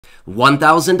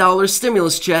$1,000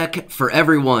 stimulus check for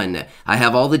everyone. I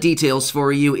have all the details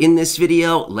for you in this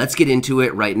video. Let's get into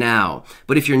it right now.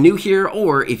 But if you're new here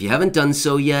or if you haven't done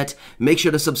so yet, make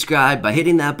sure to subscribe by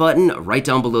hitting that button right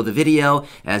down below the video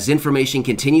as information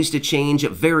continues to change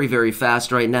very, very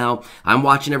fast right now. I'm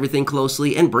watching everything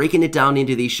closely and breaking it down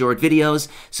into these short videos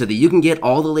so that you can get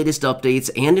all the latest updates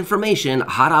and information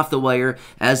hot off the wire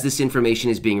as this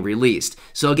information is being released.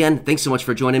 So again, thanks so much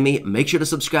for joining me. Make sure to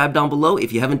subscribe down below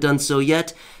if you haven't done so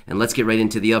yet, and let's get right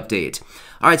into the update.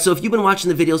 Alright, so if you've been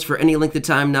watching the videos for any length of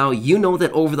time now, you know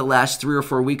that over the last 3 or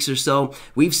 4 weeks or so,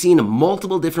 we've seen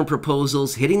multiple different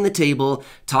proposals hitting the table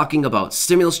talking about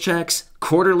stimulus checks,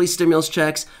 quarterly stimulus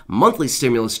checks, monthly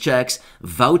stimulus checks,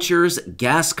 vouchers,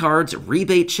 gas cards,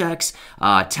 rebate checks,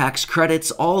 tax credits,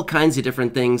 all kinds of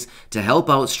different things to help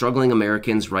out struggling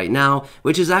Americans right now,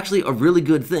 which is actually a really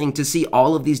good thing to see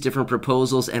all of these different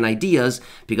proposals and ideas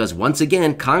because once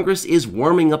again, Congress is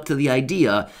warming up to the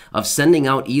idea of sending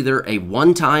out either a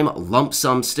one-time lump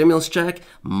sum stimulus check,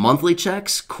 monthly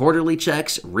checks, quarterly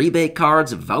checks, rebate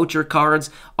cards, voucher cards,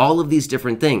 all of these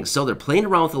different things. So they're playing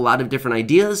around with a lot of different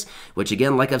ideas, which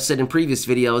again, like I've said in previous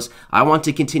videos, I want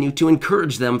to continue to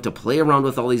encourage them to play around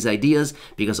with all these ideas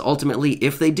because ultimately,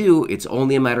 if they do, it's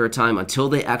only a matter of time until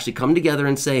they actually come together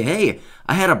and say, hey,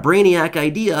 I had a brainiac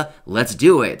idea, let's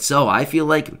do it. So I feel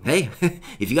like, hey,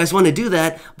 if you guys want to do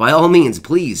that, by all means,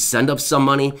 please send up some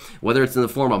money, whether it's in the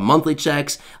form of monthly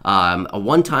checks, a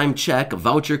one-time check,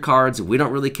 voucher cards, we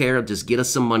don't really care, just get us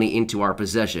some money into our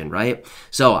possession, right?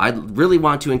 So I really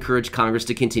want to encourage Congress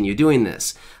to continue doing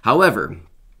this. However,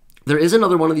 there is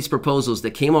another one of these proposals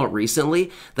that came out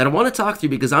recently that I want to talk through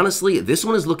because honestly, this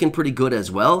one is looking pretty good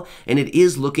as well, and it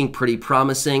is looking pretty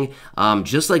promising.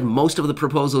 Just like most of the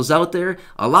proposals out there,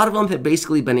 a lot of them have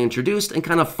basically been introduced and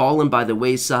kind of fallen by the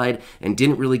wayside and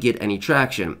didn't really get any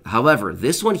traction. However,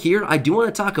 this one here, I do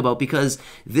want to talk about because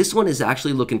this one is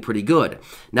actually looking pretty good.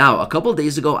 Now, a couple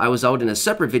days ago, I was out in a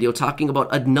separate video talking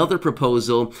about another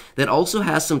proposal that also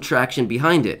has some traction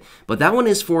behind it, but that one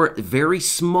is for very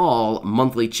small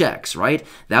monthly checks. Right?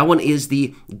 That one is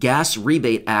the Gas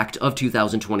Rebate Act of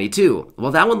 2022.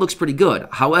 Well, that one looks pretty good.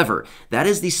 However, that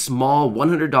is the small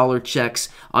 $100 checks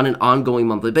on an ongoing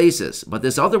monthly basis. But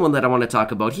this other one that I want to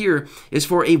talk about here is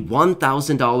for a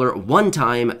 $1,000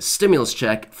 one-time stimulus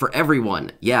check for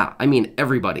everyone. Yeah, I mean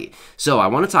everybody. So I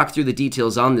want to talk through the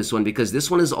details on this one because this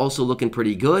one is also looking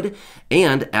pretty good.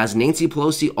 And as Nancy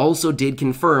Pelosi also did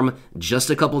confirm just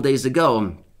a couple days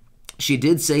ago, she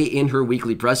did say in her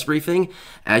weekly press briefing,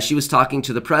 as she was talking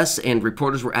to the press and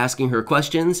reporters were asking her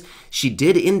questions, she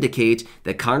did indicate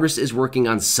that Congress is working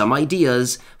on some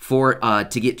ideas for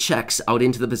to get checks out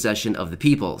into the possession of the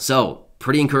people. So,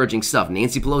 pretty encouraging stuff.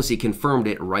 Nancy Pelosi confirmed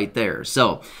it right there.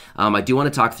 So I do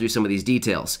want to talk through some of these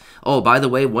details. Oh, by the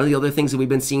way, one of the other things that we've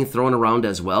been seeing thrown around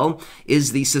as well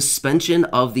is the suspension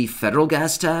of the federal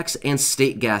gas tax and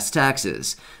state gas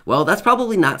taxes. Well, that's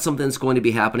probably not something that's going to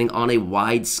be happening on a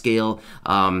wide scale,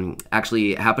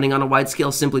 actually happening on a wide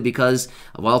scale simply because,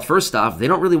 well, first off, they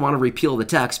don't really want to repeal the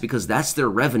tax because that's their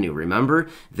revenue, remember?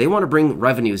 They want to bring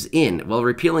revenues in. Well,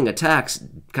 repealing a tax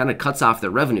kind of cuts off their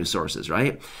revenue sources,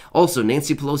 right? Also,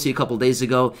 Nancy Pelosi a couple days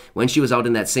ago, when she was out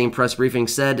in that same press briefing,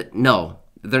 said, no,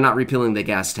 they're not repealing the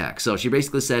gas tax. So she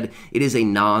basically said it is a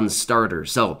non-starter.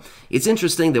 So it's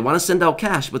interesting. They want to send out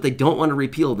cash, but they don't want to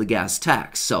repeal the gas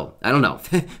tax. So I don't know.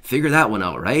 Figure that one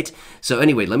out, right? So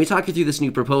anyway, let me talk you through this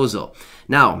new proposal.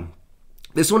 Now,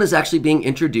 this one is actually being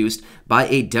introduced by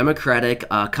a Democratic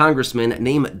congressman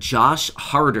named Josh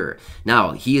Harder.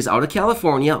 Now, he is out of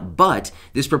California, but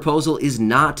this proposal is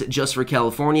not just for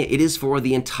California. It is for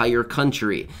the entire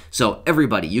country. So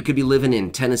everybody, you could be living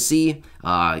in Tennessee,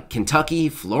 Kentucky,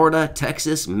 Florida,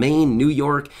 Texas, Maine, New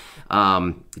York.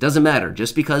 It doesn't matter.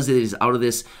 Just because it is out of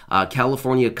this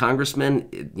California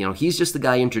congressman, you know, he's just the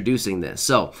guy introducing this.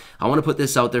 So I want to put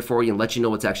this out there for you and let you know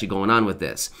what's actually going on with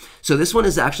this. So this one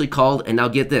is actually called, and now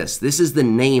get this, this is the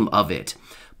name of it,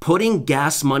 Putting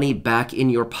Gas Money Back in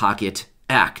Your Pocket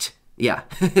Act. Yeah,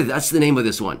 that's the name of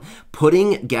this one.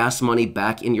 Putting Gas Money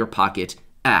Back in Your Pocket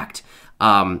Act.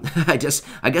 I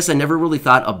guess I never really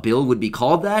thought a bill would be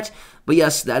called that, but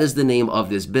yes, that is the name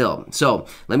of this bill. So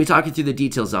let me talk you through the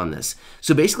details on this.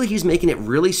 So basically, he's making it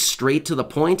really straight to the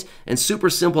point and super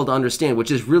simple to understand, which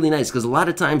is really nice because a lot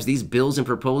of times these bills and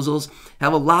proposals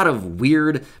have a lot of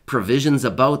weird provisions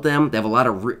about them. They have a lot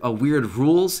of weird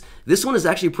rules. This one is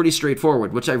actually pretty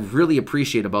straightforward, which I really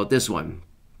appreciate about this one.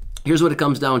 Here's what it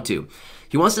comes down to.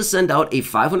 He wants to send out a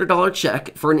 $500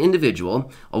 check for an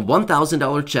individual, a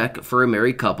 $1,000 check for a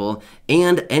married couple,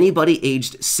 and anybody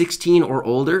aged 16 or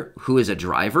older who is a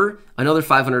driver, another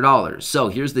 $500. So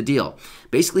here's the deal.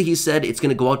 Basically, he said it's going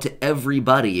to go out to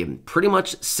everybody, pretty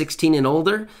much 16 and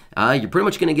older. You're pretty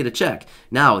much going to get a check.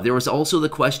 Now, there was also the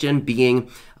question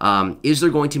being, is there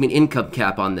going to be an income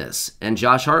cap on this? And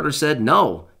Josh Harder said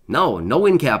no. No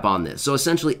in cap on this. So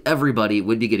essentially everybody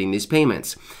would be getting these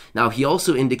payments. Now, he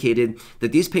also indicated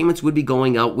that these payments would be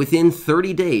going out within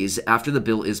 30 days after the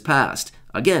bill is passed.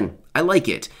 Again, I like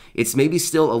it. It's maybe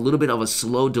still a little bit of a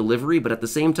slow delivery, but at the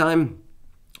same time,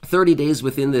 30 days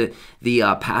within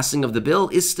the passing of the bill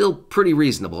is still pretty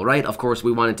reasonable, right? Of course,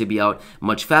 we want it to be out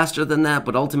much faster than that,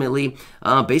 but ultimately,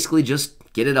 basically just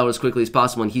get it out as quickly as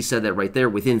possible. And he said that right there,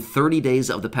 within 30 days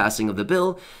of the passing of the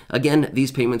bill, again, these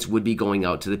payments would be going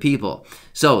out to the people.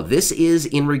 So this is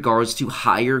in regards to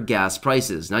higher gas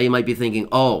prices. Now you might be thinking,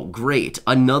 oh, great,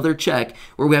 another check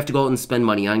where we have to go out and spend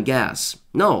money on gas.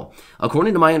 No,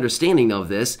 according to my understanding of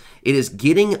this, it is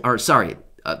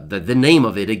the name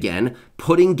of it again,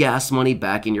 Putting Gas Money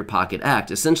Back in Your Pocket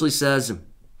Act, essentially says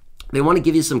they want to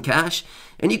give you some cash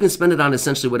and you can spend it on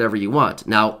essentially whatever you want.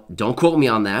 Now, don't quote me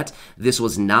on that. This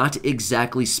was not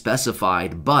exactly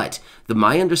specified, but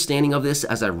my understanding of this,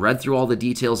 as I read through all the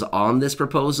details on this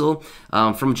proposal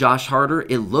from Josh Harder,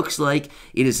 it looks like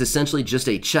it is essentially just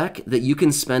a check that you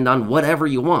can spend on whatever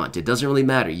you want. It doesn't really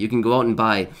matter. You can go out and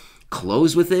buy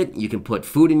clothes with it, you can put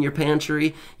food in your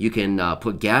pantry, you can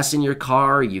put gas in your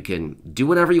car, you can do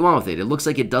whatever you want with it. It looks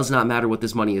like it does not matter what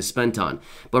this money is spent on,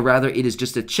 but rather it is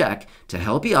just a check to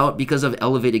help you out because of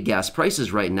elevated gas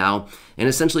prices right now. And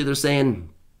essentially they're saying,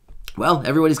 well,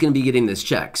 everybody's going to be getting this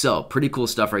check. So pretty cool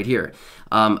stuff right here.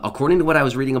 According to what I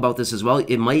was reading about this as well,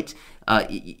 it might,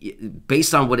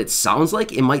 based on what it sounds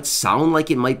like it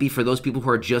might be for those people who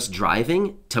are just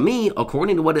driving. To me,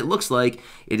 according to what it looks like,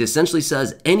 it essentially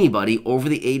says anybody over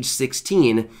the age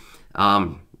 16,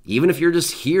 even if you're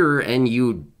just here and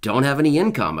you don't have any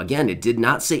income. Again, it did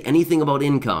not say anything about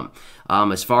income.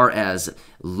 As far as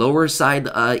lower side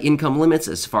income limits,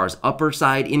 as far as upper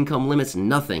side income limits,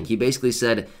 nothing. He basically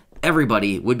said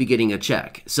everybody would be getting a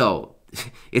check. So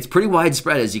it's pretty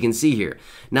widespread, as you can see here.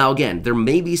 Now, again, there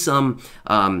may be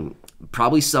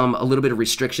probably a little bit of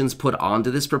restrictions put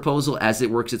onto this proposal as it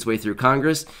works its way through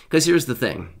Congress. Because here's the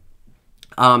thing.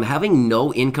 Having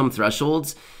no income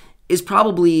thresholds is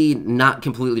probably not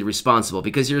completely responsible,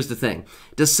 because here's the thing.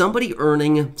 Does somebody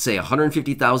earning, say,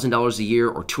 $150,000 a year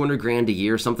or $200,000 a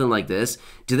year, something like this,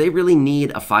 do they really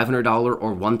need a $500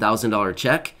 or $1,000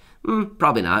 check?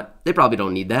 Probably not. They probably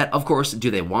don't need that. Of course, do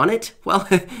they want it? Well,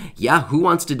 yeah, who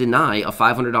wants to deny a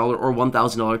 $500 or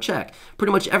 $1,000 check?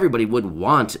 Pretty much everybody would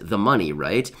want the money,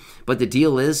 right? But the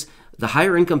deal is, the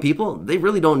higher income people, they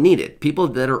really don't need it. People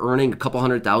that are earning a couple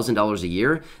 $100,000 a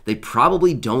year, they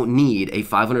probably don't need a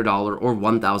 $500 or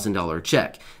 $1,000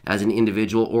 check as an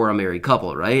individual or a married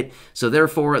couple, right? So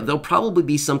therefore, there'll probably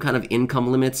be some kind of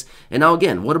income limits. And now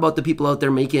again, what about the people out there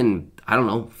making, I don't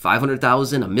know,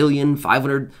 500,000, a million,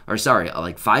 500, or sorry,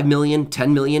 like 5 million,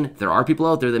 10 million? There are people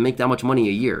out there that make that much money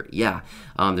a year. Yeah,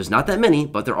 there's not that many,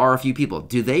 but there are a few people.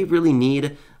 Do they really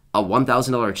need a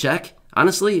 $1,000 check?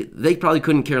 Honestly, they probably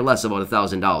couldn't care less about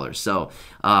 $1,000. So,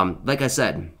 like I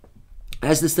said,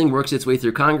 as this thing works its way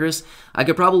through Congress, I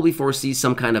could probably foresee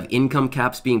some kind of income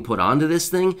caps being put onto this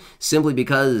thing simply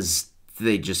because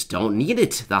they just don't need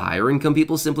it. The higher income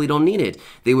people simply don't need it.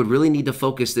 They would really need to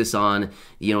focus this on,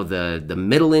 the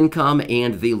middle income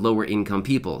and the lower income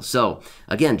people. So,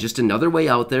 again, just another way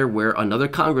out there where another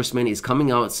congressman is coming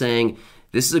out saying,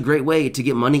 this is a great way to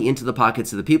get money into the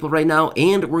pockets of the people right now,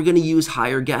 and we're going to use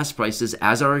higher gas prices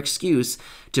as our excuse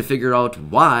to figure out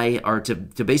why, or to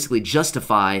basically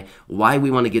justify why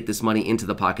we want to get this money into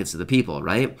the pockets of the people,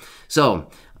 right? So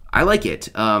I like it.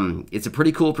 It's a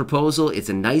pretty cool proposal. It's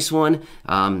a nice one.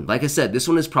 Like I said, this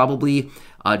one is probably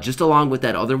just along with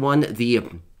that other one, the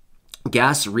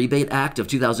Gas Rebate Act of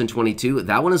 2022,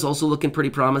 that one is also looking pretty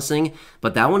promising,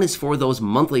 but that one is for those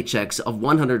monthly checks of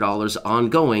 $100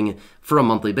 ongoing for a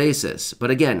monthly basis. But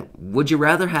again, would you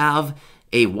rather have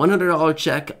a $100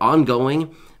 check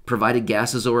ongoing provided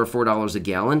gas is over $4 a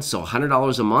gallon, so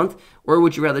 $100 a month, or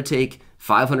would you rather take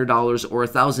 $500 or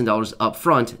 $1,000 up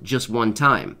front just one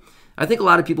time? I think a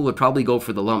lot of people would probably go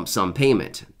for the lump sum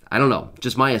payment. I don't know,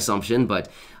 just my assumption, but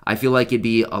I feel like it'd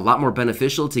be a lot more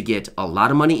beneficial to get a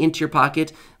lot of money into your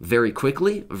pocket very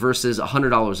quickly versus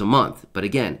 $100 a month. But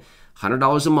again,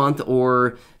 $100 a month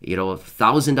or,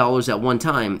 $1,000 at one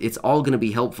time, it's all going to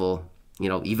be helpful,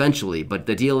 eventually. But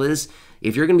the deal is,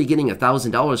 if you're going to be getting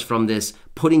 $1,000 from this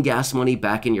Putting Gas Money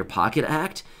Back in Your Pocket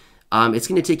Act, it's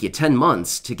going to take you 10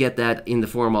 months to get that in the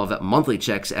form of monthly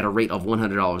checks at a rate of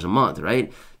 $100 a month,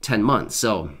 right? 10 months.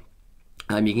 So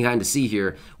you can kind of see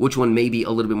here which one may be a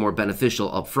little bit more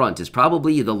beneficial up front is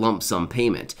probably the lump sum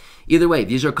payment. Either way,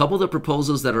 these are a couple of the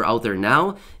proposals that are out there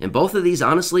now, and both of these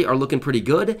honestly are looking pretty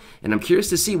good, and I'm curious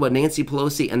to see what Nancy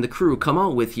Pelosi and the crew come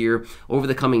out with here over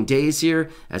the coming days here,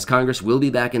 as Congress will be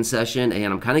back in session,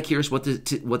 and I'm kind of curious what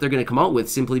they're going to come out with,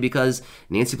 simply because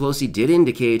Nancy Pelosi did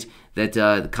indicate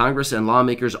that Congress and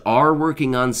lawmakers are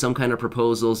working on some kind of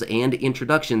proposals and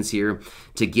introductions here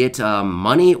to get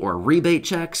money or rebate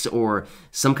checks or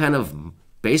some kind of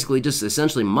basically just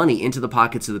essentially money into the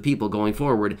pockets of the people going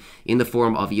forward in the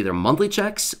form of either monthly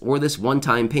checks or this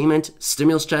one-time payment,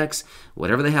 stimulus checks,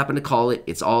 whatever they happen to call it.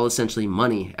 It's all essentially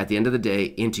money at the end of the day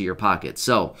into your pocket.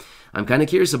 So I'm kind of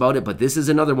curious about it, but this is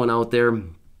another one out there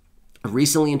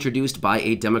recently introduced by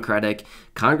a Democratic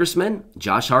congressman,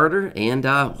 Josh Harder, and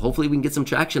hopefully we can get some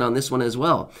traction on this one as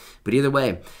well. But either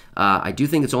way, I do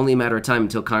think it's only a matter of time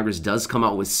until Congress does come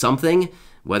out with something,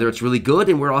 whether it's really good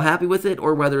and we're all happy with it,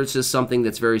 or whether it's just something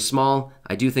that's very small.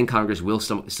 I do think Congress will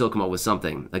still come out with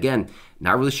something. Again,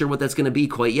 not really sure what that's going to be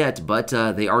quite yet, but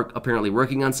they are apparently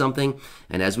working on something.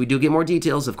 And as we do get more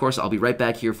details, of course, I'll be right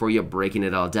back here for you, breaking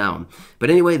it all down. But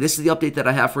anyway, this is the update that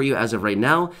I have for you as of right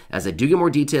now. As I do get more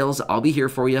details, I'll be here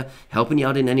for you, helping you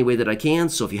out in any way that I can.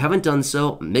 So if you haven't done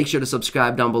so, make sure to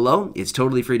subscribe down below. It's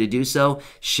totally free to do so.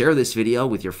 Share this video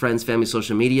with your friends, family,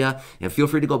 social media, and feel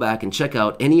free to go back and check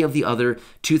out any of the other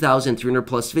 2,300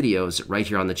 plus videos right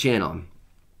here on the channel.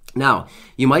 Now,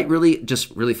 you might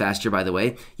just really fast here, by the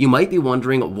way, you might be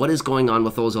wondering what is going on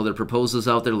with those other proposals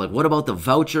out there. Like, what about the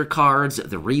voucher cards,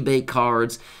 the rebate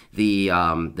cards, the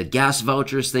gas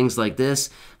vouchers, things like this?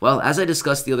 Well, as I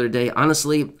discussed the other day,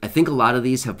 honestly, I think a lot of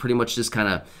these have pretty much just kind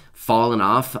of fallen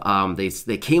off.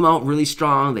 They came out really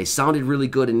strong. They sounded really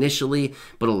good initially,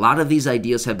 but a lot of these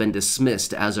ideas have been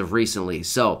dismissed as of recently.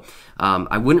 So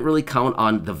I wouldn't really count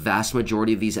on the vast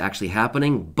majority of these actually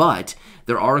happening, but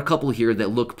there are a couple here that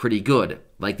look pretty good.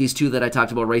 Like these two that I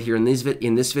talked about right here in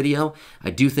this video, I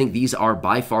do think these are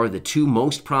by far the two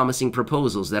most promising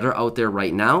proposals that are out there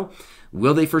right now.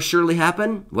 Will they for surely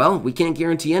happen? Well, we can't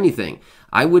guarantee anything.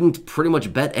 I wouldn't pretty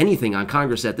much bet anything on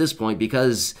Congress at this point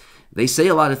because they say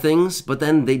a lot of things, but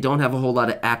then they don't have a whole lot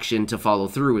of action to follow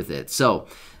through with it. So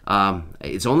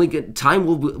it's only good. Time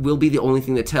will be the only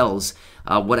thing that tells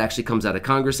what actually comes out of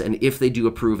Congress and if they do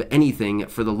approve anything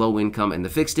for the low income and the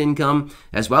fixed income,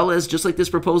 as well as just like this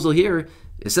proposal here,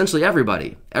 essentially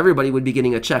everybody would be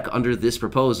getting a check under this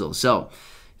proposal. So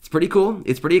it's pretty cool.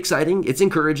 It's pretty exciting. It's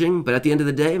encouraging. But at the end of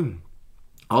the day,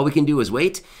 all we can do is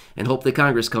wait and hope that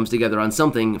Congress comes together on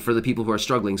something for the people who are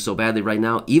struggling so badly right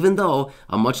now, even though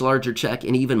a much larger check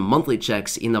and even monthly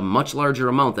checks in a much larger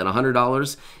amount than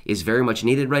 $100 is very much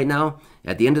needed right now.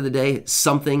 At the end of the day,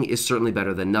 something is certainly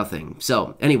better than nothing.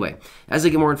 So anyway, as I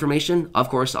get more information, of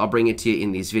course, I'll bring it to you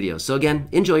in these videos. So again,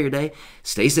 enjoy your day,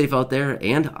 stay safe out there,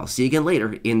 and I'll see you again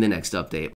later in the next update.